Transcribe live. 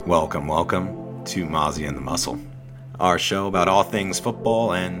Welcome to Mozzie and the Muscle, our show about all things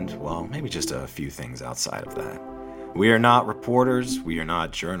football and, well, maybe just a few things outside of that. We are not reporters, we are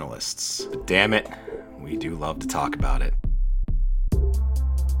not journalists, but damn it, we do love to talk about it.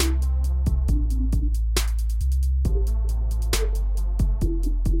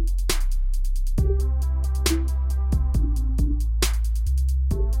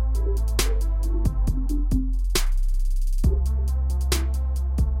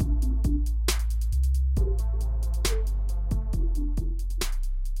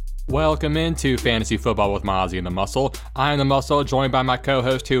 Welcome into Fantasy Football with Mozzie and the Muscle. I am the Muscle, joined by my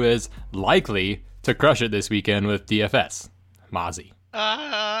co-host who is likely to crush it this weekend with DFS, Mozzie.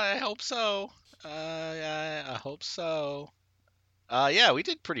 I hope so. I hope so. Yeah, we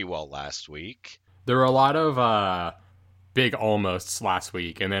did pretty well last week. There were a lot of big almosts last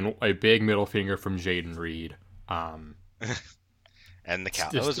week, and then a big middle finger from Jaden Reed. And the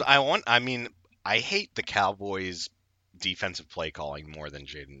Cowboys. I hate the Cowboys' defensive play calling more than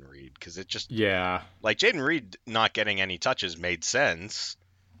Jaden Reed, because it just like Jaden Reed not getting any touches made sense.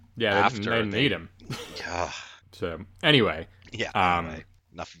 Yeah, they didn't need him. Yeah. So anyway,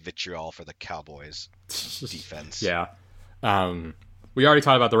 enough vitriol for the Cowboys defense. Yeah. We already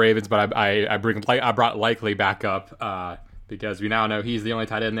talked about the Ravens, but I brought Likely back up because we now know he's the only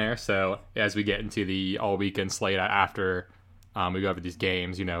tight end there. So as we get into the all weekend slate after we go over these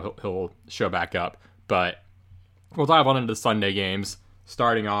games, he'll show back up. But we'll dive on into the Sunday games.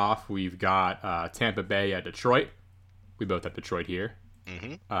 Starting off, we've got Tampa Bay at Detroit. We both have Detroit here.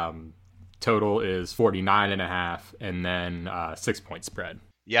 Mm-hmm. Total is 49.5, and then 6-point spread.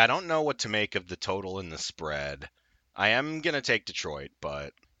 Yeah, I don't know what to make of the total and the spread. I am going to take Detroit,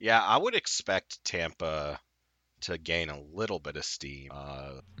 but yeah, I would expect Tampa to gain a little bit of steam.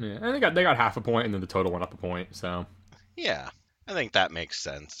 And they got half a point, and then the total went up a point. So yeah, I think that makes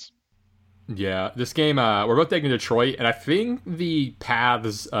sense. Yeah, this game, we're both taking Detroit, and I think the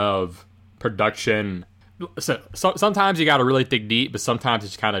paths of production, so sometimes you got to really dig deep, but sometimes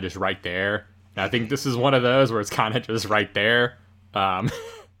it's kind of just right there. And I think this is one of those where it's kind of just right there.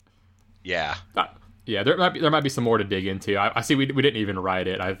 Yeah. Yeah, there might be some more to dig into. I see we didn't even write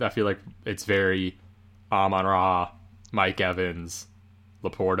it. I feel like it's very Amon-Ra, Mike Evans,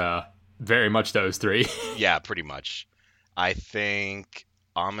 Laporta, very much those three. Yeah, pretty much. I think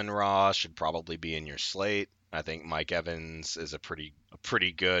Amon-Ra should probably be in your slate. I think Mike Evans is a pretty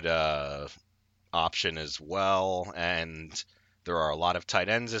good option as well. And there are a lot of tight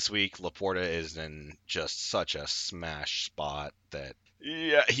ends this week. Laporta is in just such a smash spot that,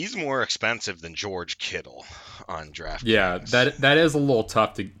 yeah, he's more expensive than George Kittle on DraftKings. Yeah, that is a little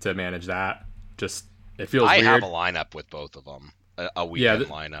tough to manage that. Just, it feels weird. I have a lineup with both of them, a weekend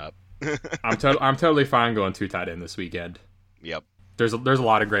lineup. I'm totally fine going 2 tight end this weekend. Yep. There's a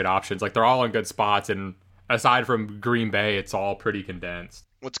lot of great options. Like, they're all in good spots, and aside from Green Bay, it's all pretty condensed.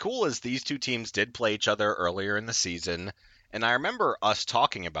 What's cool is these two teams did play each other earlier in the season, and I remember us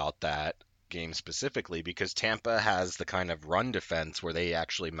talking about that game specifically because Tampa has the kind of run defense where they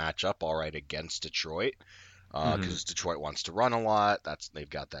actually match up all right against Detroit, because Detroit wants to run a lot. They've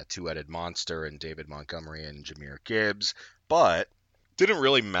got that two-headed monster in David Montgomery and Jahmyr Gibbs, but didn't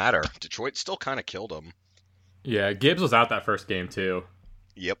really matter. Detroit still kind of killed them. Yeah, Gibbs was out that first game too.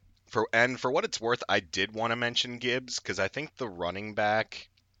 Yep. For what it's worth, I did want to mention Gibbs because I think the running back,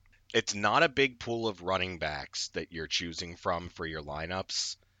 it's not a big pool of running backs that you're choosing from for your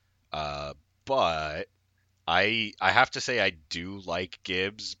lineups. But I have to say I do like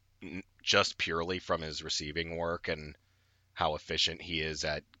Gibbs just purely from his receiving work and how efficient he is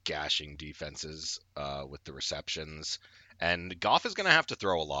at gashing defenses with the receptions. And Goff is going to have to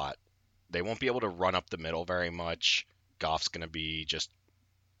throw a lot. They won't be able to run up the middle very much. Goff's going to be just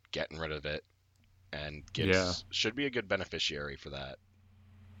getting rid of it. And Gibbs should be a good beneficiary for that.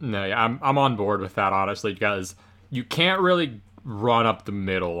 No, yeah, I'm on board with that, honestly, because you can't really run up the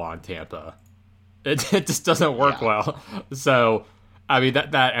middle on Tampa. It just doesn't work well. So, I mean,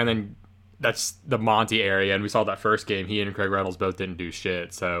 that and then that's the Monty area, and we saw that first game, he and Craig Reynolds both didn't do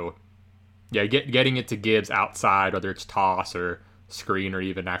shit. So, yeah, getting it to Gibbs outside, whether it's toss or screen or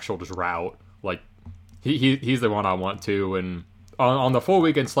even actual just route, like he's the one I want to. And on the full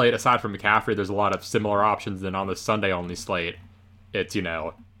weekend slate, aside from McCaffrey, there's a lot of similar options than on the Sunday only slate. It's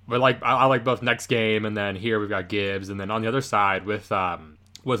but I like both next game, and then here we've got Gibbs, and then on the other side with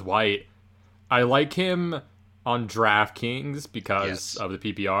White, I like him on DraftKings because of the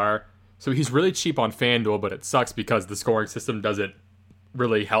PPR. So he's really cheap on FanDuel, but it sucks because the scoring system doesn't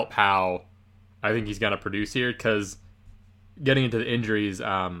really help how I think he's going to produce here, because getting into the injuries,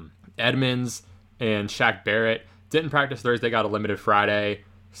 Edmonds and Shaq Barrett didn't practice Thursday, got a limited Friday.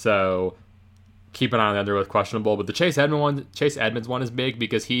 So keep an eye on the under with questionable. But the Chase Edmonds one is big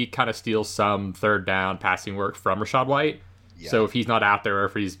because he kind of steals some third down passing work from Rachaad White. Yeah. So if he's not out there,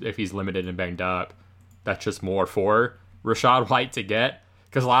 or if he's limited and banged up, that's just more for Rachaad White to get.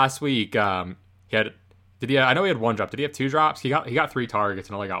 Because last week I know he had one drop. Did he have 2 drops? He got 3 targets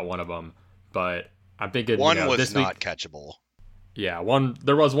and only got one of them. But I'm thinking one was this not week, catchable. Yeah,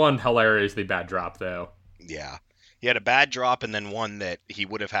 there was one hilariously bad drop though. Yeah, he had a bad drop and then one that he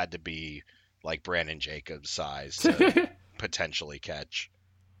would have had to be like Brandon Jacobs size to potentially catch.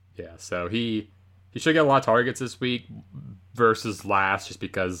 Yeah, so he should get a lot of targets this week versus last, just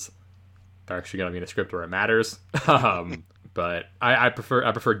because they're actually going to be in a script where it matters. But I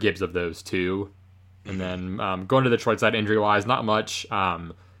prefer Gibbs of those two. And then going to the Detroit side injury wise, not much.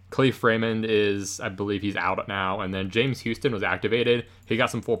 Khalif Raymond I believe he's out now, and then James Houston was activated. He got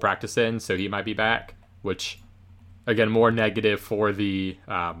some full practice in, so he might be back, which again more negative for the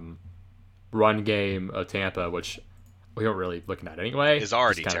run game of Tampa, which we weren't really looking at anyway. Is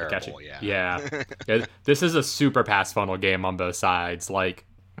already terrible. Yeah. This is a super pass funnel game on both sides. Like,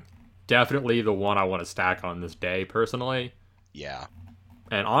 definitely the one I want to stack on this day personally. Yeah.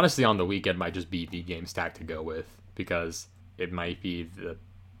 And honestly, on the weekend might just be the game stack to go with, because it might be the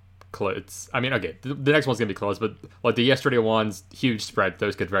close. I mean, okay, the next one's gonna be close, but like the yesterday ones, huge spread.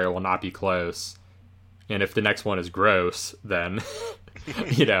 Those could very well not be close. And if the next one is gross, then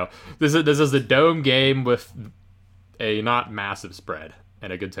this is a dome game with a not massive spread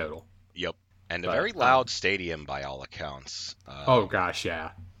and a good total. Yep, and a very loud stadium by all accounts. Oh gosh,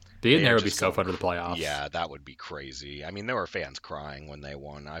 yeah. Being there would be so fun for the playoffs. Yeah, that would be crazy. I mean, there were fans crying when they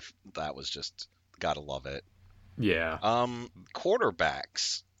won. That was just gotta love it. Yeah.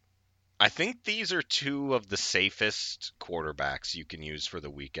 Quarterbacks. I think these are 2 of the safest quarterbacks you can use for the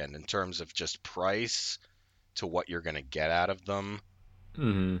weekend in terms of just price to what you're going to get out of them.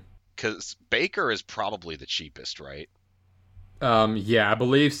 Because Baker is probably the cheapest, right? Yeah, I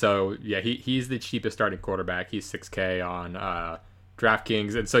believe so. Yeah, he's the cheapest starting quarterback. He's $6K on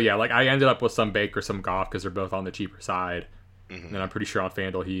DraftKings. And so, yeah, like I ended up with some Baker, some Goff, because they're both on the cheaper side. And I'm pretty sure on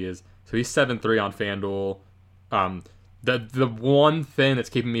FanDuel he is. So he's 7-3 on FanDuel. The one thing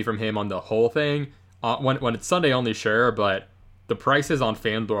that's keeping me from him on the whole thing, when it's Sunday only, sure, but the prices on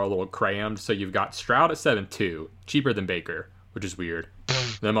FanDuel are a little crammed. So you've got Stroud at 7-2, cheaper than Baker, which is weird.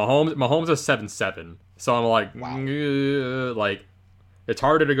 Then Mahomes is 7-7. So I'm like, wow. Like, it's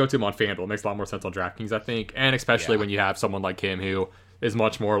harder to go to him on FanDuel. It makes a lot more sense on DraftKings, I think, and especially when you have someone like him who is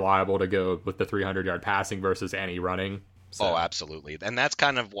much more liable to go with the 300-yard passing versus any running. So. Oh, absolutely, and that's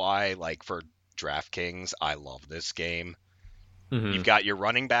kind of why, like, for DraftKings, I love this game. You've got your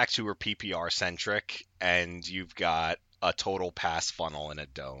running backs who are PPR centric, and you've got a total pass funnel in a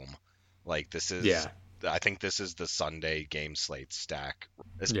dome. Like, this is, I think this is the Sunday game slate stack.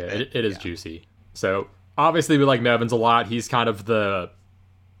 It is juicy. So obviously we like Mevins a lot. He's kind of the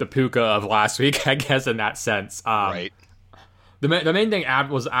Puka of last week, I guess, in that sense. Right. The main thing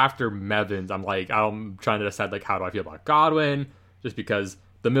was after Mevins, I'm trying to decide, like, how do I feel about Godwin, just because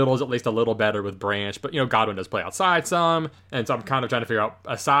the middle is at least a little better with Branch, but, Godwin does play outside some, and so I'm kind of trying to figure out,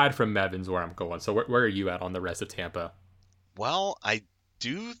 aside from Mevins, where I'm going. So where are you at on the rest of Tampa? Well, I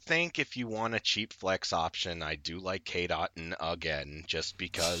do think if you want a cheap flex option, I do like K. Dotton again, just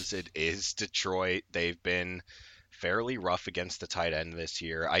because it is Detroit. They've been fairly rough against the tight end this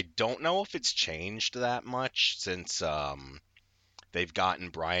year. I don't know if it's changed that much since they've gotten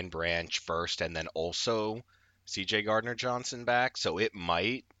Brian Branch first and then also CJ Gardner-Johnson back, so it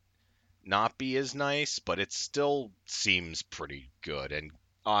might not be as nice, but it still seems pretty good, and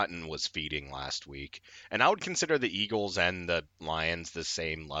Otten was feeding last week. And I would consider the Eagles and the Lions the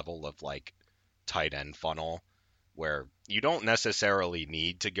same level of, like, tight end funnel, where you don't necessarily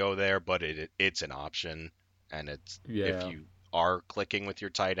need to go there, but it's an option, and if you are clicking with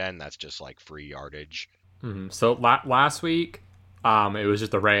your tight end, that's just, like, free yardage. So last week, it was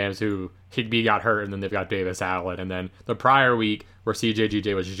just the Rams who Higbee got hurt, and then they've got Davis Allen. And then the prior week, where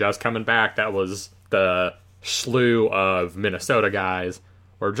CJGJ was just coming back, that was the slew of Minnesota guys,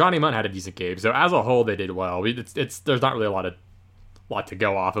 where Johnny Mundt had a decent game. So as a whole, they did well. There's not really a lot to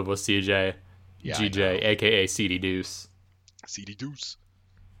go off of with CJ, GJ, aka CD Deuce. CD Deuce.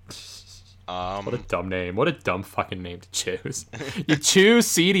 What a dumb name. What a dumb fucking name to choose. You choose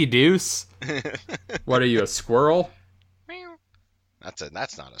CD Deuce? What are you, a squirrel?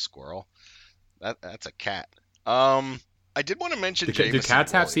 That's not a squirrel. That's a cat. I did want to mention Jameson do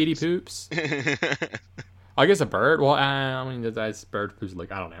cats have seedy poops? I guess a bird. Well, I mean, that's bird poops.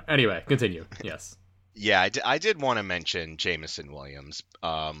 Like, I don't know. Anyway, continue. Yes. Yeah, I did want to mention Jameson Williams,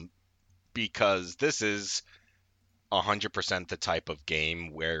 because this is 100% the type of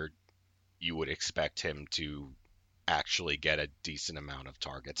game where you would expect him to actually get a decent amount of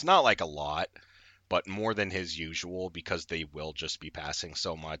targets. Not like a lot, but more than his usual because they will just be passing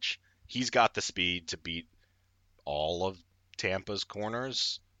so much. He's got the speed to beat all of Tampa's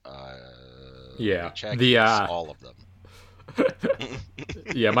corners. Yeah, yes, all of them.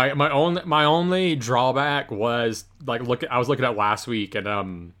 Yeah, my only drawback was like I was looking at last week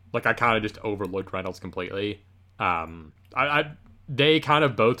and like I kind of just overlooked Reynolds completely. They kind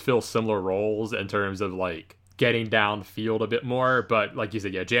of both fill similar roles in terms of like getting downfield a bit more, but like you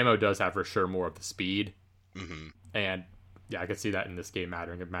said, yeah, Jamo does have for sure more of the speed, and yeah, I could see that in this game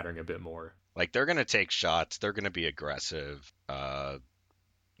mattering a bit more. Like they're gonna take shots, they're gonna be aggressive.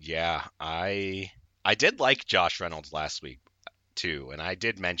 Yeah, I did like Josh Reynolds last week too, and I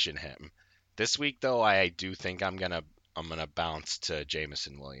did mention him. This week though, I do think I'm gonna bounce to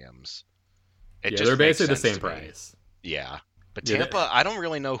Jameson Williams. Yeah, they're basically the same price. Yeah, but Tampa, I don't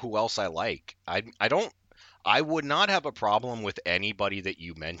really know who else I like. I would not have a problem with anybody that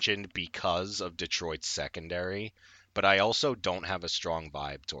you mentioned because of Detroit's secondary, but I also don't have a strong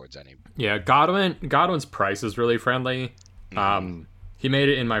vibe towards any. Yeah, Godwin's price is really friendly. He made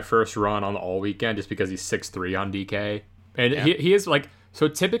it in my first run on the all weekend just because he's 6'3" on DK. And he is like, so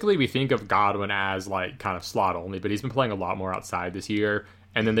typically we think of Godwin as like kind of slot only, but he's been playing a lot more outside this year.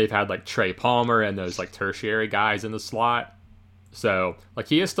 And then they've had like Trey Palmer and those like tertiary guys in the slot. So like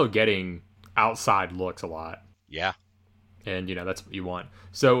he is still getting outside looks a lot. Yeah. And that's what you want.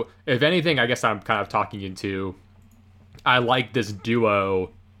 So if anything, I guess I'm kind of talking into, I like this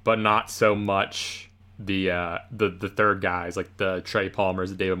duo, but not so much the third guys like the Trey Palmers,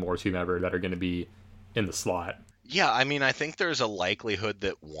 the David Moores, whomever that are going to be in the slot. Yeah, I mean, I think there's a likelihood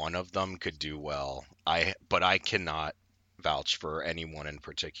that one of them could do well. But I cannot vouch for anyone in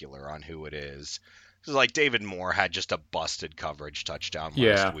particular on who it is. Because like David Moore had just a busted coverage touchdown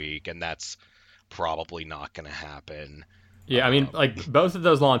last week, and that's probably not going to happen. Yeah, I mean, like both of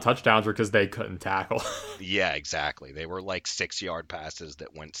those long touchdowns were because they couldn't tackle. Yeah, exactly. They were like 6-yard passes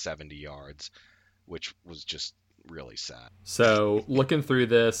that went 70 yards, which was just really sad. So looking through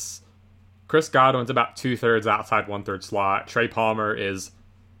this, Chris Godwin's about 2/3 outside, 1/3 slot. Trey Palmer is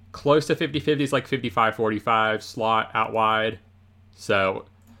close to 50-50. He's like 55-45 slot out wide. So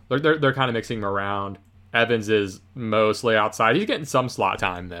they're kind of mixing him around. Evans is mostly outside. He's getting some slot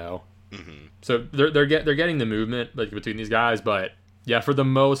time though. So they're getting the movement like between these guys, but yeah, for the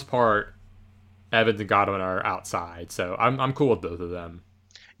most part, Evans and Godwin are outside. So I'm cool with both of them.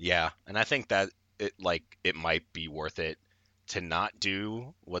 Yeah, and I think that it might be worth it to not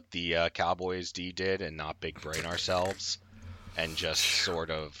do what the Cowboys D did and not big brain ourselves and just sort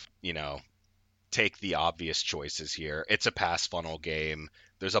of, take the obvious choices here. It's a pass funnel game.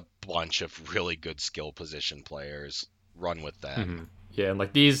 There's a bunch of really good skill position players. Run with them. Yeah, and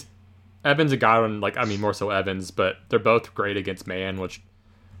like these Evans and Godwin, like I mean more so Evans, but they're both great against man, which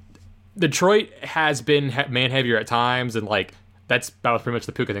Detroit has been man heavier at times, and like that was pretty much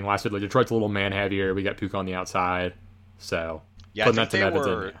the Puka thing last week. Like Detroit's a little man heavier. We got Puka on the outside. So yeah, I think they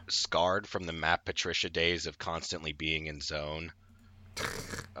were scarred from the Matt Patricia days of constantly being in zone.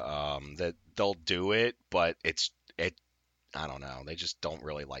 That they'll do it, but I don't know. They just don't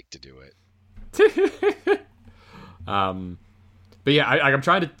really like to do it. But yeah, I'm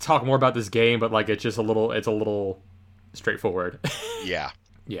trying to talk more about this game, but like it's a little straightforward. Yeah.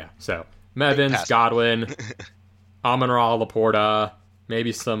 Yeah. So Evans, Godwin, Amon-Ra, Laporta,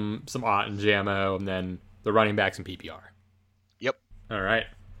 maybe some Ott and Jamo, and then the running backs in PPR. Yep. All right.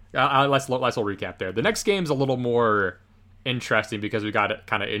 Let's recap there. The next game's a little more interesting because we got it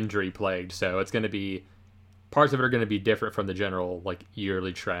kind of injury plagued, so it's going to be parts of it are going to be different from the general like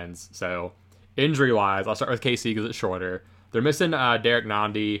yearly trends. So injury wise, I'll start with KC because it's shorter. They're missing Derek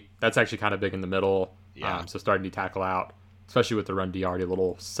Nandi. That's actually kind of big in the middle. Yeah. So starting to tackle out, especially with the run D already a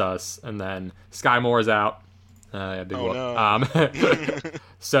little sus. And then Sky Moore is out. Big whoop. No.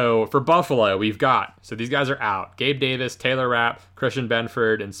 So for Buffalo, we've got, so these guys are out. Gabe Davis, Taylor Rapp, Christian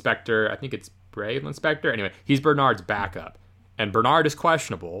Benford, Inspector. I think it's Brave Inspector. Anyway, he's Bernard's backup. And Bernard is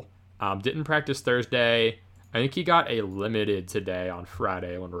questionable. Didn't practice Thursday. I think he got a limited today on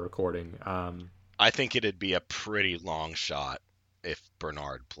Friday when we're recording. I think it'd be a pretty long shot if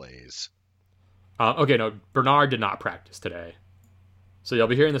Bernard plays. Okay, no, Bernard did not practice today. So you'll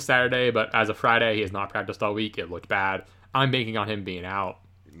be hearing this Saturday, but as of Friday, he has not practiced all week. It looked bad. I'm banking on him being out.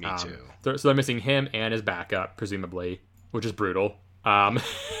 Me too. So they're missing him and his backup, presumably, which is brutal. And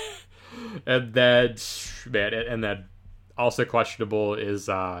then also questionable is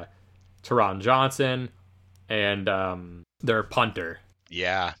Teron Johnson and their punter.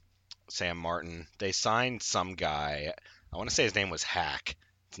 Yeah. Sam Martin. They signed some guy. I want to say his name was Hack.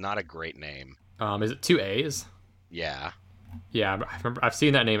 It's not a great name. Is it 2 A's? Yeah. Yeah, I remember. I've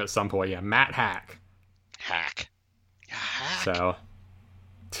seen that name at some point. Yeah, Matt Hack. Hack. Yeah, Hack. So.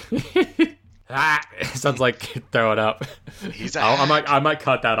 It sounds like throw it up. He's a I might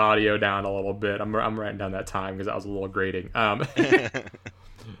cut that audio down a little bit. I'm writing down that time because that was a little grating.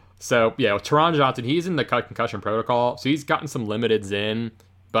 So yeah, Teron Johnson, he's in the concussion protocol, so he's gotten some limiteds in,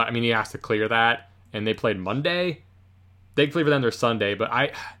 but I mean he has to clear that. And they played Monday. Thankfully for them, they're Sunday.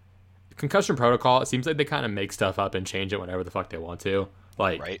 But concussion protocol, it seems like they kind of make stuff up and change it whenever the fuck they want to.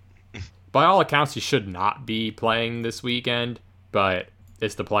 Like, right. By all accounts, he should not be playing this weekend, but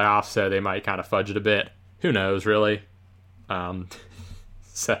it's the playoffs, so they might kind of fudge it a bit. Who knows, really?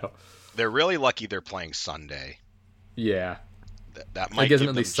 So they're really lucky they're playing Sunday. Yeah, that might give them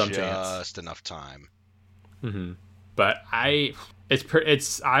at least some chance. Just enough time. Mm-hmm. But I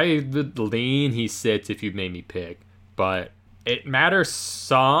would lean he sits if you made me pick, but it matters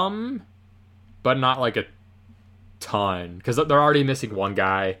some, but not like a ton because they're already missing one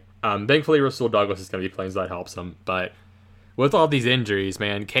guy. Thankfully, Rasul Douglas is going to be playing, so that helps them. But with all these injuries,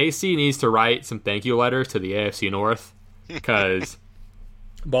 man, KC needs to write some thank you letters to the AFC North because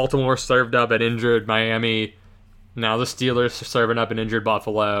Baltimore served up an injured Miami. Now the Steelers are serving up an injured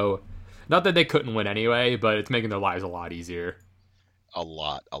Buffalo. Not that they couldn't win anyway, but it's making their lives a lot easier. A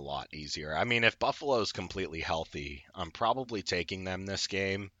lot easier. I mean, if Buffalo's completely healthy, I'm probably taking them this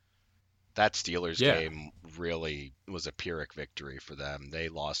game. That Steelers game really was a Pyrrhic victory for them. They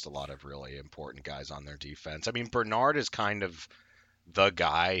lost a lot of really important guys on their defense. I mean, Bernard is kind of the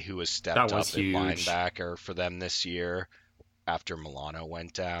guy who has stepped up at linebacker for them this year after Milano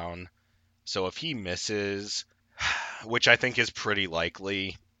went down. So if he misses, which I think is pretty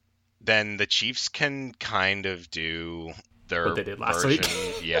likely, then the Chiefs can kind of do their what they did last version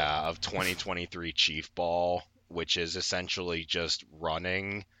week. Of 2023 Chief ball, which is essentially just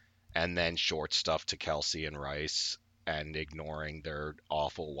running and then short stuff to Kelsey and Rice and ignoring their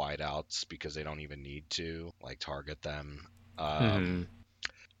awful wideouts because they don't even need to like target them.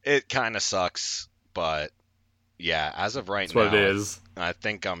 It kind of sucks, but yeah, as of right now, what it is. I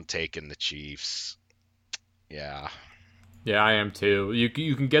think I'm taking the Chiefs. Yeah, I am too. You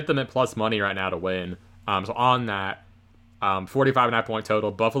can get them at plus money right now to win. So on that, 45.5 point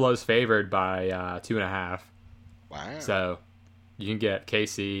total. Buffalo's favored by 2.5. Wow. So you can get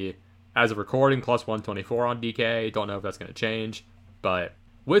KC as of recording plus 124 on DK. Don't know if that's going to change, but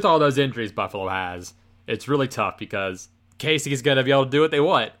with all those injuries Buffalo has, it's really tough because KC's going to be able to do what they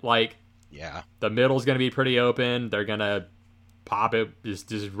want. Like, yeah, the middle's going to be pretty open. They're going to pop it,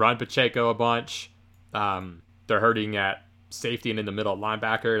 just run Pacheco a bunch. They're hurting at safety and in the middle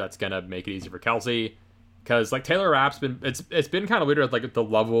linebacker. That's going to make it easy for Kelsey. Because like Taylor Rapp's been, it's been kind of weird at like the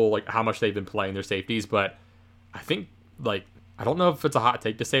level, like how much they've been playing their safeties. But I think like, I don't know if it's a hot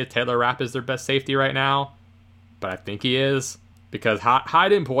take to say Taylor Rapp is their best safety right now, but I think he is because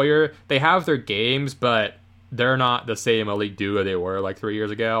Hyde and Poyer, they have their games, but they're not the same elite duo they were like 3 years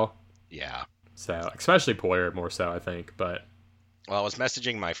ago. Yeah. So especially Poyer more so, I think. But well, I was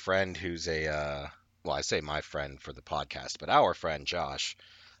messaging my friend who's well, I say my friend for the podcast, but our friend Josh,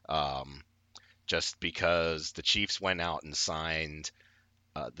 just because the Chiefs went out and signed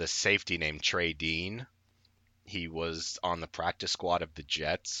the safety named Trey Dean. He was on the practice squad of the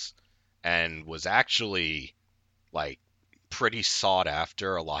Jets and was actually like pretty sought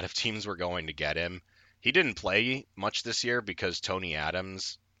after. A lot of teams were going to get him. He didn't play much this year because Tony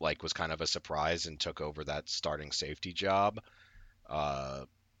Adams like was kind of a surprise and took over that starting safety job.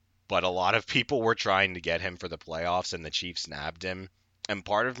 But a lot of people were trying to get him for the playoffs and the Chiefs nabbed him. And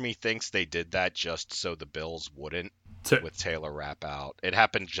part of me thinks they did that just so the Bills wouldn't with Taylor Rapp out. It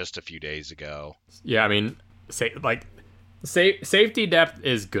happened just a few days ago. Yeah, I mean, safety depth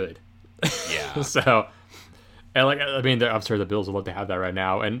is good. Yeah. So, and like, I mean, I'm sure the Bills would love to have that right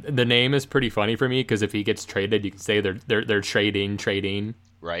now. And the name is pretty funny for me because if he gets traded, you can say they're trading.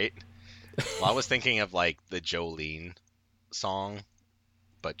 Right. Well, I was thinking of like the Jolene song,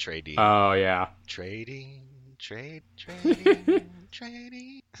 but trading. Oh yeah. Trading.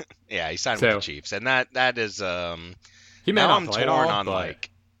 Yeah, he signed with the Chiefs, and that is he now I'm torn on like,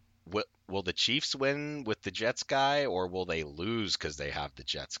 will the Chiefs win with the Jets guy, or will they lose because they have the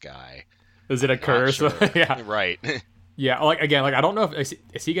Jets guy? Is it a curse? Sure. Yeah, right. Yeah, like again, like I don't know if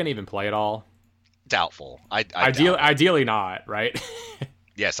is he gonna even play at all. Doubtful. Ideally not, right?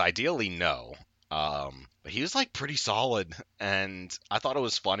 Yes, ideally no. But he was like pretty solid, and I thought it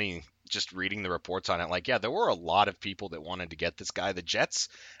was funny just reading the reports on it, like, yeah, there were a lot of people that wanted to get this guy. The Jets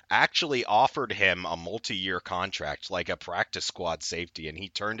actually offered him a multi-year contract, like a practice squad safety, and he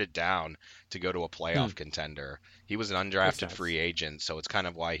turned it down to go to a playoff contender. He was an undrafted free agent, so it's kind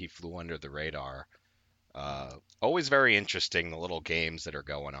of why he flew under the radar. Always very interesting, the little games that are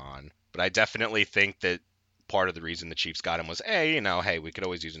going on. But I definitely think that part of the reason the Chiefs got him was, hey, we could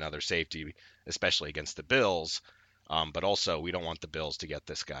always use another safety, especially against the Bills. But also, we don't want the Bills to get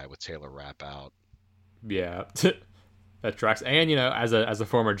this guy with Taylor Rapp out. Yeah, that tracks. And, as a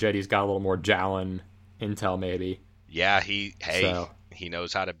former Jet, he's got a little more Jalen intel, maybe. Yeah, he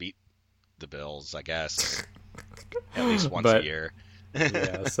knows how to beat the Bills, I guess. At least once a year.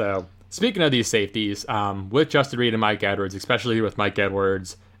 Yeah, so speaking of these safeties, with Justin Reed and Mike Edwards, especially with Mike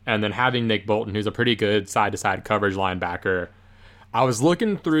Edwards, and then having Nick Bolton, who's a pretty good side-to-side coverage linebacker, I was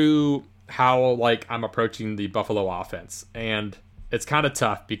looking through how I'm approaching the Buffalo offense, and it's kind of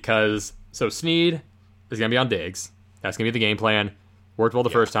tough because Snead is gonna be on Diggs. That's gonna be the game plan. Worked well the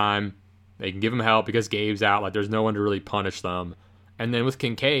first time. They can give him help because Gabe's out. There's no one to really punish them. And then with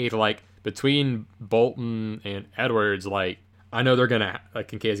Kincaid, between Bolton and Edwards, I know they're gonna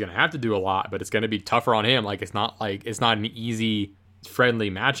Kincaid's gonna have to do a lot, but it's gonna be tougher on him. It's not an easy,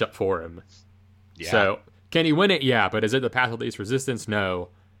 friendly matchup for him. Yeah. So can he win it? Yeah, but is it the path of least resistance? No.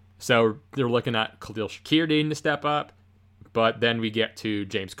 So they're looking at Khalil Shakir needing to step up, but then we get to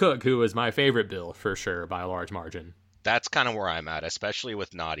James Cook, who is my favorite Bill for sure by a large margin. That's kind of where I'm at, especially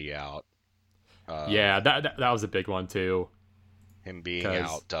with Nadi out. Yeah, that was a big one too. Him being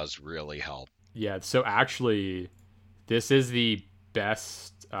out does really help. Yeah, so actually, this is the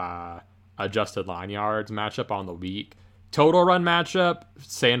best adjusted line yards matchup on the week. Total run matchup,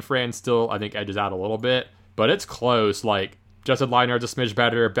 San Fran still, I think, edges out a little bit, but it's close. Adjusted line yards a smidge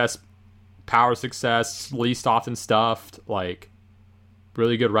better, best power success, least often stuffed,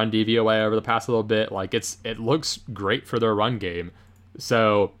 really good run DVOA over the past little bit. It looks great for their run game.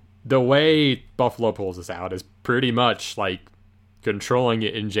 So the way Buffalo pulls this out is pretty much controlling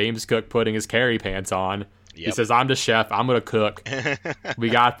it, and James Cook putting his carry pants on. Yep. He says, I'm the chef, I'm gonna cook. We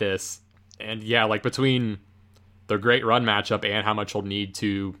got this. And yeah, between the great run matchup and how much he'll need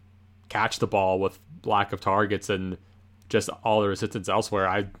to catch the ball with lack of targets and just all the resistance elsewhere,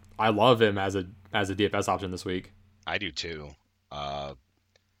 I love him as a DFS option this week. I do too.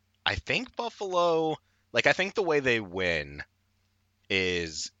 I think Buffalo, I think the way they win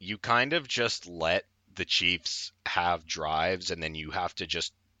is you kind of just let the Chiefs have drives, and then you have to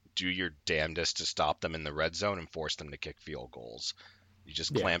just do your damnedest to stop them in the red zone and force them to kick field goals. You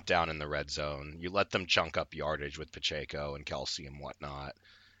just clamp down in the red zone. You let them chunk up yardage with Pacheco and Kelsey and whatnot.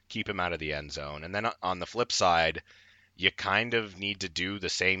 Keep him out of the end zone. And then on the flip side, you kind of need to do the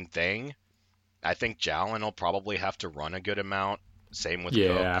same thing. I think Jalen will probably have to run a good amount. Same with Cook.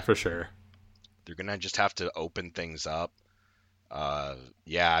 Yeah, for sure. They're going to just have to open things up.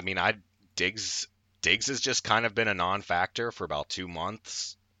 Diggs has just kind of been a non-factor for about 2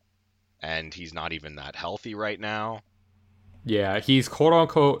 months, and he's not even that healthy right now. Yeah, he's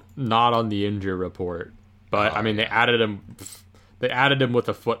quote-unquote not on the injury report. But, they added him. They added him with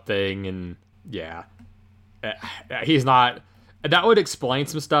a foot thing, and yeah. He's not... That would explain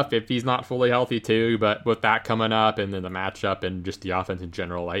some stuff if he's not fully healthy too, but with that coming up and then the matchup and just the offense in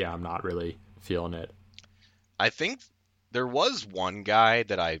general, I'm not really feeling it. I think there was one guy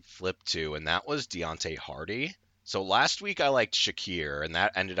that I flipped to, and that was Deontay Hardy. So last week I liked Shakir, and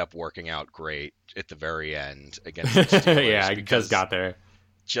that ended up working out great at the very end against the Steelers. Yeah, I just got there.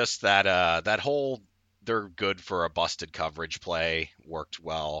 Just that whole they're good for a busted coverage play worked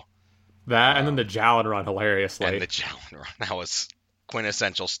well. That and then the Jalen run hilariously. And the Jalen run. That was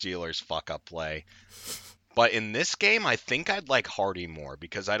quintessential Steelers fuck-up play. But in this game, I think I'd like Hardy more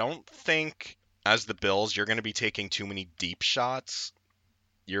because I don't think, as the Bills, you're going to be taking too many deep shots.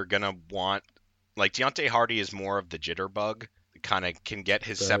 You're going to want... Deontay Hardy is more of the jitterbug. Kind of can get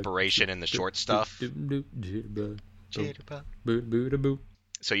his separation in the short stuff. Jitterbug.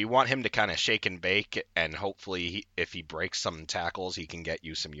 So you want him to kind of shake and bake, and hopefully, if he breaks some tackles, he can get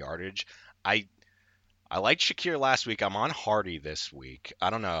you some yardage. I liked Shakir last week. I'm on Hardy this week.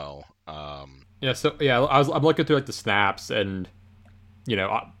 I don't know. I'm looking through the snaps, and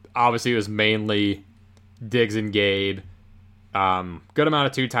obviously it was mainly Diggs and Gabe. Good amount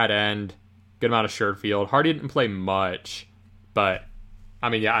of 2 tight end, good amount of Sherfield. Hardy didn't play much, but I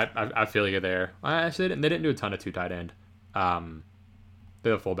feel you there. Actually, they didn't do a ton of 2 tight end.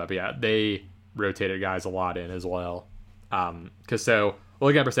 They're the fullback, but yeah, they rotated guys a lot in as well. Looking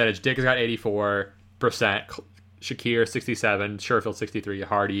at percentage, Diggs got 84%, Shakir 67%, Sherfield 63%,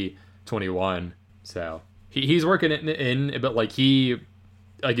 Hardy 21%. So he's working it in, but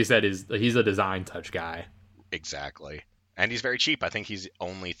like you said, he's a design touch guy. Exactly. And he's very cheap. I think he's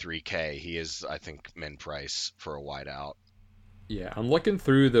only 3K. He is, I think, min price for a wideout. Yeah, I'm looking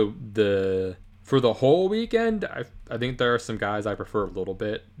through the for the whole weekend. I think there are some guys I prefer a little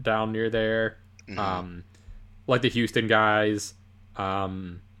bit down near there, like the Houston guys. I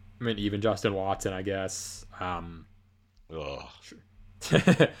mean, even Justin Watson, I guess.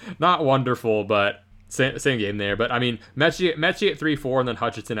 Not wonderful, but same game there. But I mean, Mechie at 3-4 and then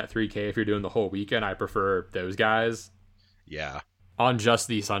Hutchinson at 3K. If you're doing the whole weekend, I prefer those guys. Yeah. On just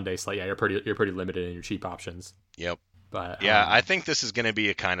the Sunday slate, yeah, you're pretty limited in your cheap options. Yep. But yeah, I think this is going to be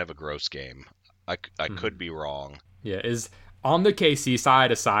a kind of a gross game. I could be wrong. Yeah, is on the KC side,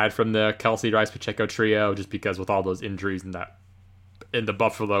 aside from the Kelsey, Rice, Pacheco trio, just because with all those injuries in the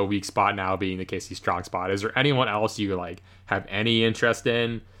Buffalo weak spot now being the KC strong spot, is there anyone else you like have any interest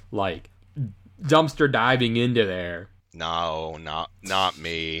in, like dumpster diving into there? No, not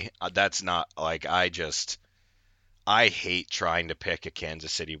me. That's not like I hate trying to pick a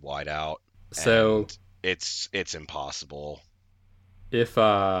Kansas City wideout. So it's impossible. If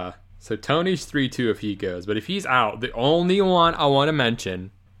so Tony's 3-2 if he goes, but if he's out, the only one I want to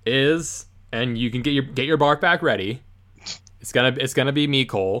mention is, and you can get your bark back ready. It's gonna be me,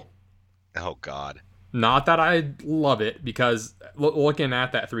 Cole. Oh God. Not that I love it, because looking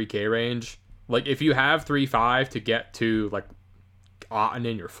at that 3K range, like if you have 3-5 to get to like Otten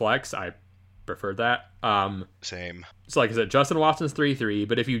in your flex, I prefer that. Same. So like I said, Justin Watson's 3-3,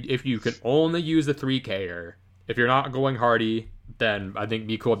 but if you can only use the 3K-er, if you're not going Hardy, then I think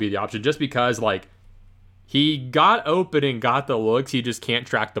Miko will be the option, just because like he got open and got the looks, he just can't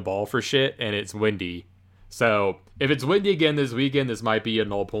track the ball for shit, and it's windy. So if it's windy again this weekend, this might be a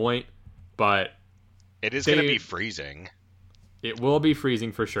null point, but it is going to be freezing. It will be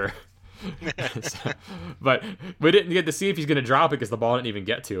freezing for sure. So, but we didn't get to see if he's going to drop it because the ball didn't even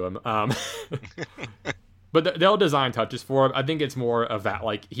get to him. But they'll design touches for him. I think it's more of that,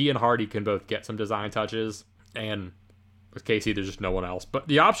 like he and Hardy can both get some design touches, and with KC there's just no one else. But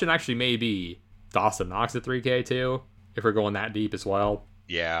the option actually may be Dawson Knox at 3K too, if we're going that deep as well.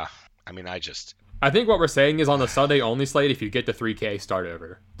 Yeah, I mean, I think what we're saying is on the Sunday only slate, if you get to 3K, start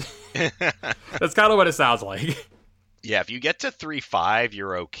over. That's kind of what it sounds like. Yeah, if you get to 3-5,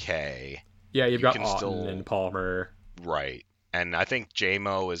 you're okay. Yeah, you've got Otten and Palmer. Right. And I think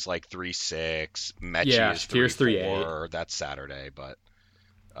JMO is like 3-6. Mechie is 3-4. That's Saturday, but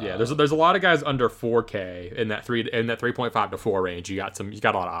yeah, there's a lot of guys under 4K in that 3.5 to 4 range. You got a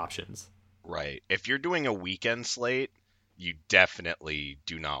lot of options. Right. If you're doing a weekend slate, you definitely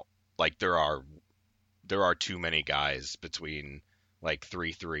do not like there are too many guys between like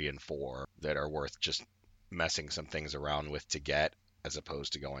 3 and 4 that are worth just messing some things around with to get, as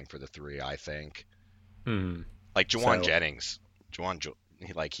opposed to going for the 3, I think. Like Juwan Jennings.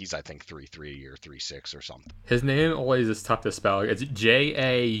 He's I think 3-3 or 3-6 or something. His name always is tough to spell. It's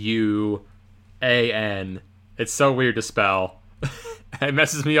Jauan. It's so weird to spell. It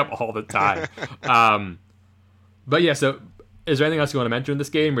messes me up all the time. But yeah, so is there anything else you want to mention in this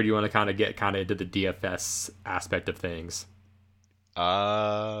game, or do you want to get into the DFS aspect of things?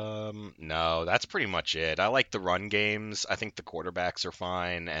 No, that's pretty much it. I like the run games. I think the quarterbacks are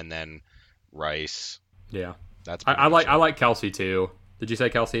fine, and then Rice. Yeah, that's. I like Kelsey too. Did you say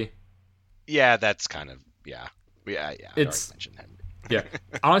Kelsey? Yeah, that's kind of yeah. It's I mentioned him. Yeah,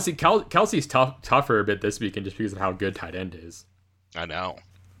 honestly, Kelsey's tougher a bit this weekend just because of how good tight end is. I know,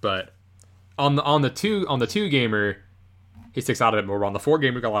 but on the two gamer, he sticks out a bit more. On the 4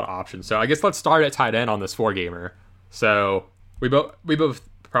 gamer, we got a lot of options. So I guess let's start at tight end on this 4 gamer. So we both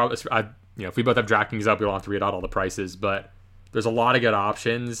probably, if we both have DraftKings up, we don't have to read out all the prices, but there's a lot of good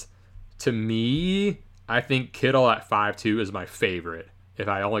options. To me, I think Kittle at 5.2 is my favorite. If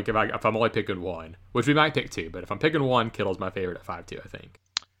I'm only picking one, which we might pick 2, but if I'm picking one, Kittle's my favorite at 5.2, I think.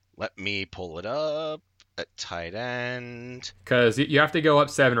 Let me pull it up at tight end. Because you have to go up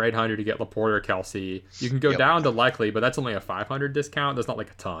 700 or 800 to get Laporte or Kelsey. You can go down to Likely, but that's only a 500 discount. That's not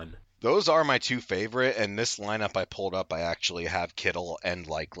like a ton. Those are my 2 favorite, and this lineup I pulled up, I actually have Kittle and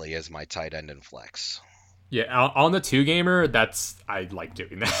Likely as my tight end and flex. Yeah, on the 2 gamer, I like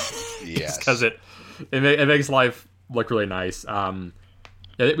doing that. Yes, because it makes life look really nice. I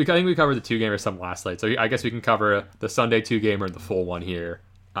think we covered the 2 gamer some last night, so I guess we can cover the Sunday 2 gamer and the full one here.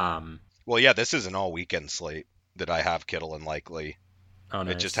 Well, yeah, this is an all weekend slate that I have Kittle and Likely. Oh,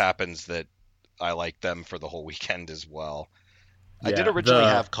 nice. It just happens that I like them for the whole weekend as well. Yeah, I did originally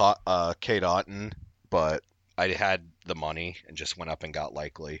have Kate Otten, but I had the money and just went up and got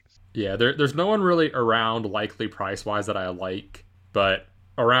Likely. Yeah, there's no one really around Likely price wise that I like, but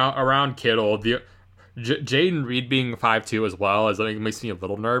around Kittle, Jaden Reed being 5'2" as well, as I think makes me a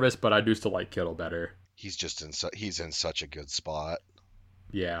little nervous, but I do still like Kittle better. He's in such a good spot.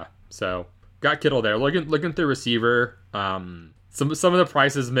 Yeah, so got Kittle there. Looking through receiver, some of the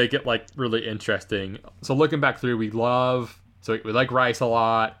prices make it like really interesting. So looking back through, we like Rice a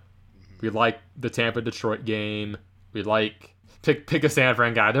lot. We like the Tampa Detroit game. We like pick a San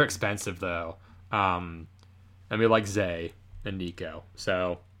Fran guy. They're expensive though. And we like Zay and Nico.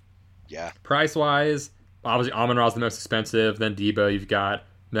 So yeah, price wise, obviously Amon-Ra's the most expensive. Then Debo, you've got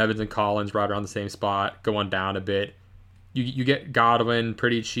Nevins and Collins right around the same spot, going down a bit. You get Godwin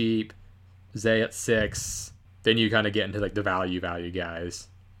pretty cheap, Zay at 6. Then you kind of get into like the value guys.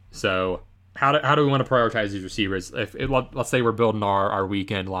 So how do we want to prioritize these receivers? Let's say we're building our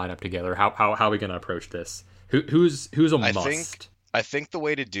weekend lineup together, how are we going to approach this? Who's a must? I think the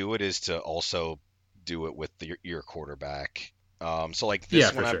way to do it is to also do it with your quarterback. So like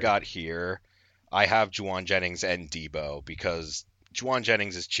this one I've got here, I have Juwan Jennings and Debo because Juwan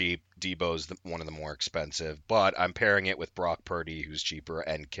Jennings is cheap. Debo's one of the more expensive, but I'm pairing it with Brock Purdy, who's cheaper,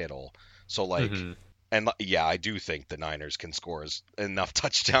 and Kittle. So like, and yeah, I do think the Niners can score enough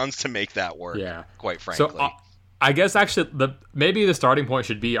touchdowns to make that work. Yeah, quite frankly. So I guess actually maybe the starting point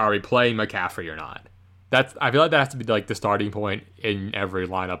should be: are we playing McCaffrey or not? I feel like that has to be like the starting point in every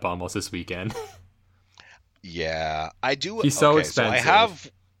lineup almost this weekend. Yeah, I do. He's so expensive. So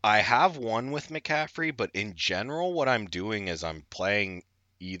I have one with McCaffrey, but in general, what I'm doing is I'm playing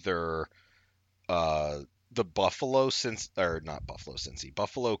either the Buffalo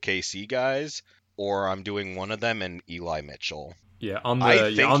KC guys, or I'm doing one of them and Eli Mitchell. Yeah,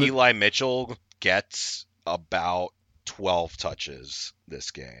 I think Eli Mitchell gets about 12 touches this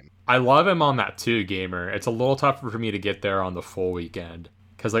game. I love him on that too, Gamer. It's a little tougher for me to get there on the full weekend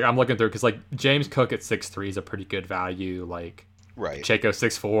because like I'm looking through because like James Cook at 6'3" is a pretty good value. Like right, Pacheco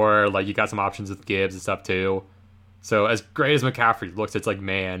 6'4", like you got some options with Gibbs and stuff too. So as great as McCaffrey looks, it's like,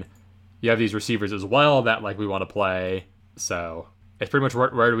 man, you have these receivers as well that like we want to play. So it's pretty much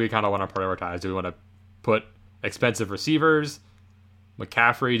where do we kind of want to prioritize? Do we want to put expensive receivers?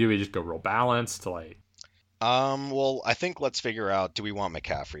 McCaffrey? Do we just go real balanced? Like, well, I think let's figure out, do we want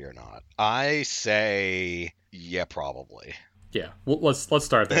McCaffrey or not? I say, yeah, probably. Yeah, well, let's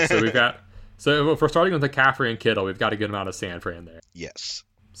start there. So if we're starting with McCaffrey and Kittle, we've got a good amount of San Fran there. Yes.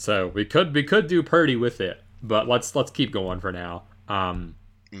 So we could do Purdy with it, but let's keep going for now.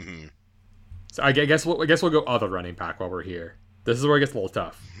 So I guess we'll go other running back while we're here. This is where it gets a little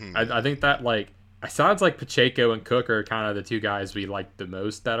tough. I think that like sounds like Pacheco and Cook are kind of the two guys we like the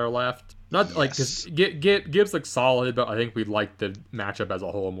most that are left. Not like because Gibbs looks solid, but I think we like the matchup as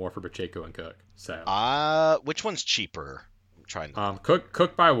a whole more for Pacheco and Cook. So which one's cheaper? I'm trying to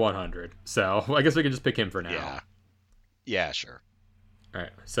Cook by 100. So I guess we can just pick him for now. Yeah, sure. All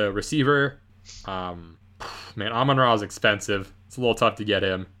right. So receiver, man, Amon-Ra is expensive. It's a little tough to get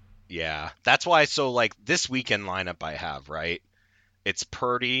him. Yeah, that's why. So like this weekend lineup I have, right? It's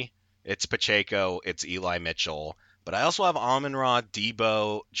Purdy, it's Pacheco, it's Eli Mitchell. But I also have Amon-Ra,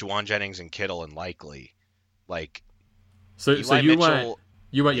 Debo, Juwan Jennings, and Kittle, and Likely. Like, so you went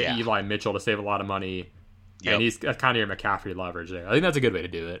Eli Mitchell to save a lot of money, and that's kind of your McCaffrey leverage there. I think that's a good way to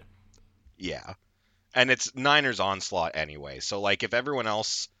do it. Yeah, and it's Niners onslaught anyway. So like, if everyone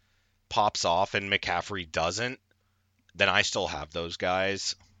else pops off and McCaffrey doesn't, then I still have those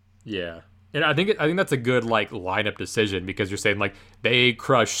guys. Yeah. And I think that's a good like lineup decision because you're saying like they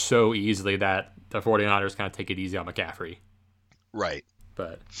crush so easily that the 49ers kind of take it easy on McCaffrey. Right.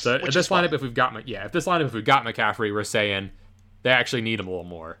 But so if this lineup if we've got McCaffrey, we're saying they actually need him a little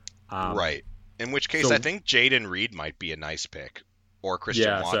more. Right. In which case I think Jaden Reed might be a nice pick, or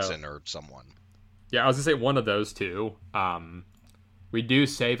Christian Watson or someone. Yeah, I was gonna say one of those two. We do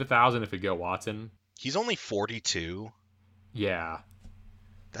save 1,000 if we go Watson. He's only 42. Yeah.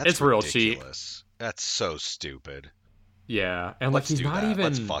 It's ridiculous. Real cheap. That's so stupid. Yeah, and like he's not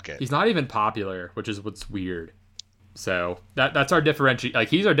even popular, which is what's weird. So that's our like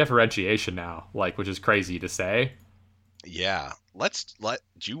he's our differentiation now, like, which is crazy to say. Yeah, do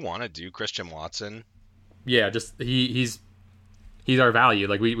you want to do Christian Watson? Yeah, just he's our value.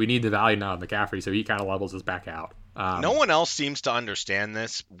 Like we need the value now of McCaffrey, so he kind of levels us back out. No one else seems to understand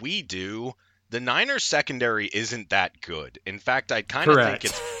this. We do. The Niners secondary isn't that good. In fact, I kind of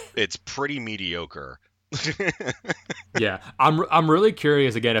think it's pretty mediocre. Yeah, I'm really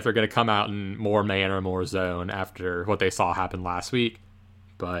curious again if they're going to come out in more man or more zone after what they saw happen last week.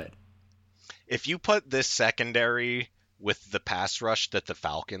 But if you put this secondary with the pass rush that the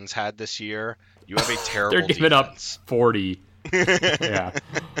Falcons had this year, you have a terrible they're giving defense. Up 40. Yeah,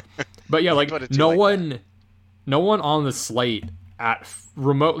 but yeah, like no one on the slate at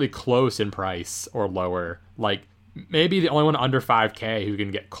remotely close in price or lower. Like, maybe the only one under 5K who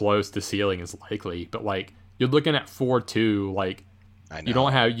can get close to ceiling is Likely, but like you're looking at 4.2. Like, I know. you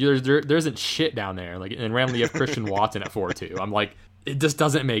don't have there isn't shit down there. Like, and randomly you have Christian Watson at 4.2. I'm like, it just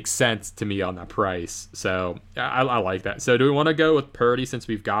doesn't make sense to me on that price. So I like that. So do we want to go with Purdy since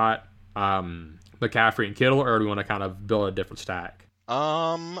we've got McCaffrey and Kittle, or do we want to kind of build a different stack?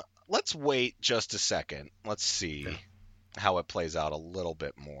 Let's wait just a second. Let's see how it plays out a little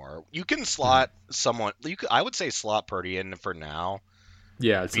bit more. You can slot someone. I would say slot Purdy in for now.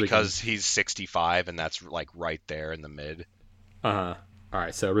 Yeah, because he's 65 and that's like right there in the mid. All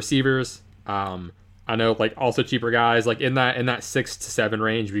right, so receivers. I know, like, also cheaper guys, like in that 6 to 7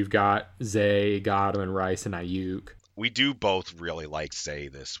 range, we've got Zay, Godwin, Rice, and Ayuk. We do both really like Zay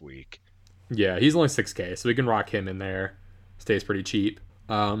this week. Yeah, he's only 6K, so we can rock him in there. Stays pretty cheap.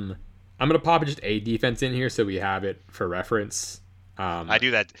 I'm gonna pop just a defense in here so we have it for reference. I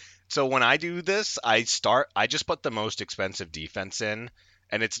do that. So when I do this, I just put the most expensive defense in,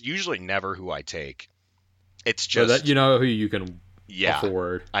 and it's usually never who I take. It's just so that you know who you can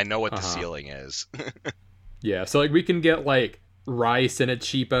afford. I know what the ceiling is. Yeah, so like we can get like Rice in a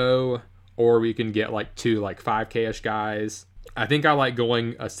cheapo, or we can get like 2 like 5K-ish guys. I think I like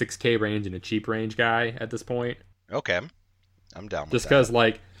going a 6K range and a cheap range guy at this point. Okay, I'm down with just that. because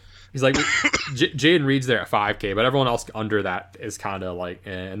like he's like Jaden Reed's there at 5K, but everyone else under that is kind of like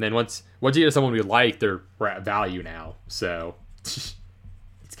and then once you get someone we like, we're at value now, so it's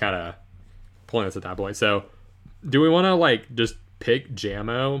kind of pointless at that point. So do we want to like just pick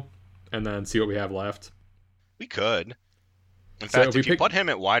Jamo and then see what we have left? We could. In fact, if you put him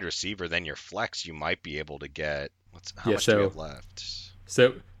at wide receiver, then your flex, you might be able to get how much do we have left?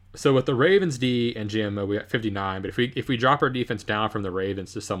 So with the Ravens D and Jamo, we got 59. But if we drop our defense down from the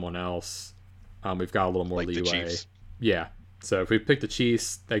Ravens to someone else, we've got a little more like leeway. The Chiefs. Yeah. So if we pick the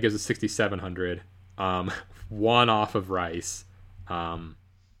Chiefs, that gives us 6,700. One off of Rice.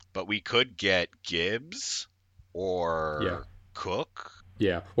 But we could get Gibbs or Cook.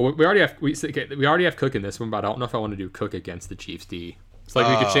 Yeah. Well, we already have Cook in this one, but I don't know if I want to do Cook against the Chiefs D. It's like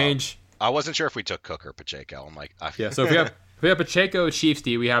we could change. I wasn't sure if we took Cook or Pacheco. I'm like, So if we have Pacheco, Chiefs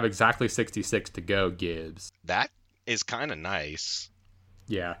D, we have exactly 66 to go. Gibbs. That is kind of nice.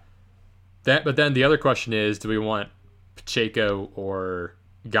 Yeah. But then the other question is, do we want Pacheco or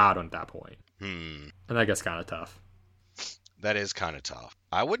Godwin at that point? And that gets kind of tough. That is kind of tough.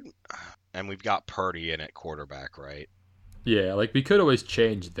 I would, and we've got Purdy in at quarterback, right? Yeah, like we could always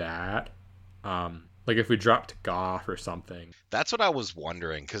change that. Like if we dropped Goff or something. That's what I was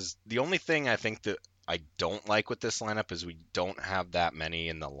wondering, because the only thing I think that I don't like with this lineup is we don't have that many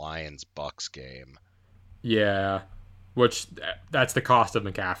in the Lions-Bucks game. Yeah, which that's the cost of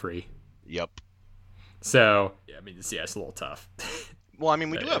McCaffrey. Yep. So, yeah, I mean, it's a little tough. Well, I mean,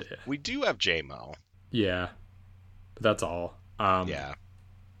 we do have J-Mo. Yeah, but that's all. Yeah.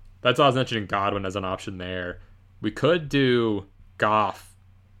 That's all I was mentioning Godwin as an option there. We could do Goff,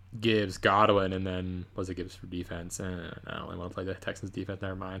 Gibbs, Godwin, and then was it Gibbs for defense? I don't really want to play the Texans defense.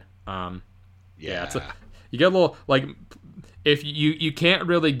 Never mind. Yeah, you get a little like if you can't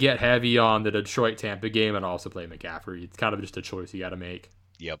really get heavy on the Detroit Tampa game and also play McCaffrey. It's kind of just a choice you got to make.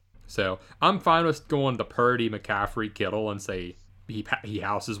 Yep. So I'm fine with going to Purdy, McCaffrey, Kittle, and say he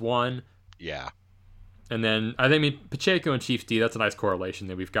houses one. Yeah. And then I think Pacheco and Chiefs D. That's a nice correlation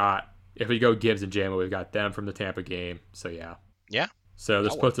that we've got. If we go Gibbs and Jamo, we've got them from the Tampa game. So yeah. Yeah. So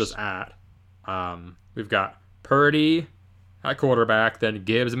this puts us at we've got Purdy at quarterback, then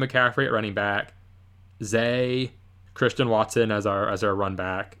Gibbs and McCaffrey at running back, Zay, Christian Watson as our run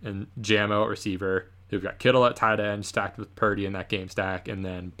back, and Jamo at receiver. We've got Kittle at tight end stacked with Purdy in that game stack, and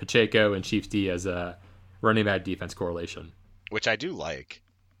then Pacheco and Chiefs D as a running back defense correlation. Which I do like.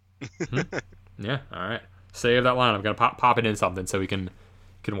 Yeah, all right. Save that line. I'm gonna pop it in something so we can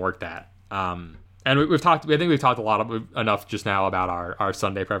work that. And we've talked. I think we've talked enough just now about our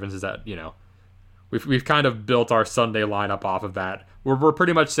Sunday preferences that we've kind of built our Sunday lineup off of that. We're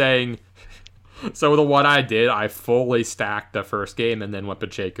pretty much saying. So the what I did, I fully stacked the first game and then went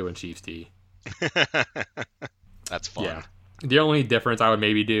Pacheco and Chiefs D. That's fun. Yeah. The only difference I would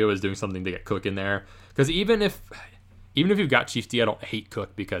maybe do is doing something to get Cook in there, because even if you've got Chiefs D, I don't hate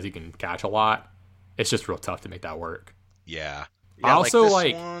Cook because he can catch a lot. It's just real tough to make that work. Yeah. I also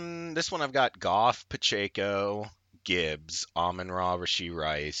this one I've got Goff, Pacheco, Gibbs, Amon-Ra, Rashee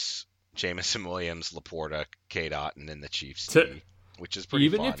Rice, Jameson Williams, Laporta, K-Dot, and then the Chiefs D, which is pretty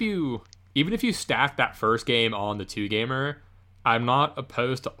fun. Even if you stack that first game on the 2-gamer, I'm not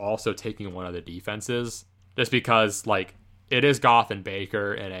opposed to also taking one of the defenses, just because like it is Goff and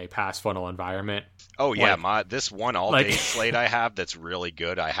Baker in a pass funnel environment. Oh yeah, Like- this one all day slate I have that's really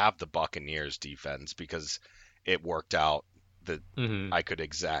good. I have the Buccaneers defense because it worked out that I could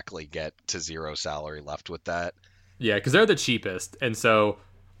exactly get to zero salary left with that. Yeah, because they're the cheapest, and so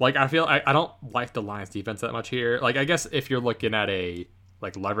like I feel I don't like the Lions defense that much here. Like I guess if you're looking at a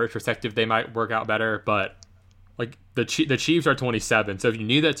like leverage perspective, they might work out better, but like the Chiefs are 27, so if you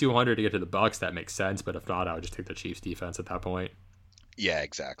need that 200 to get to the Bucks, that makes sense. But if not, I would just take the Chiefs defense at that point. Yeah,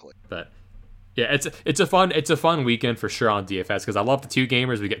 exactly. But yeah, it's a fun weekend for sure on DFS because I love the 2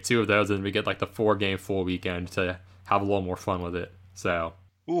 gamers. We get 2 of those, and we get like the 4-game full weekend to have a little more fun with it. So,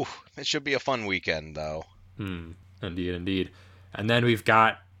 ooh, it should be a fun weekend though. Indeed. And then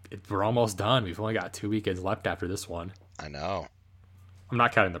we're almost done. We've only got 2 weekends left after this one. I know. I'm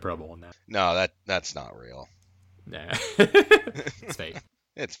not counting the Pro Bowl in that. No, that's not real. Nah, it's fake.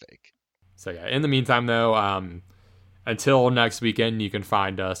 It's fake. So yeah. In the meantime, though, until next weekend, you can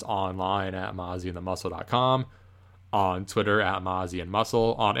find us online at mozzieandthemuscle.com, on Twitter at Mozzie and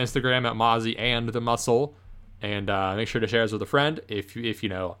Muscle, on Instagram at Mozzie and the Muscle, and make sure to share us with a friend. If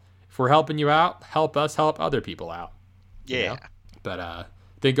we're helping you out, help us help other people out. Yeah. But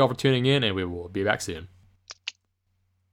thank you all for tuning in, and we will be back soon.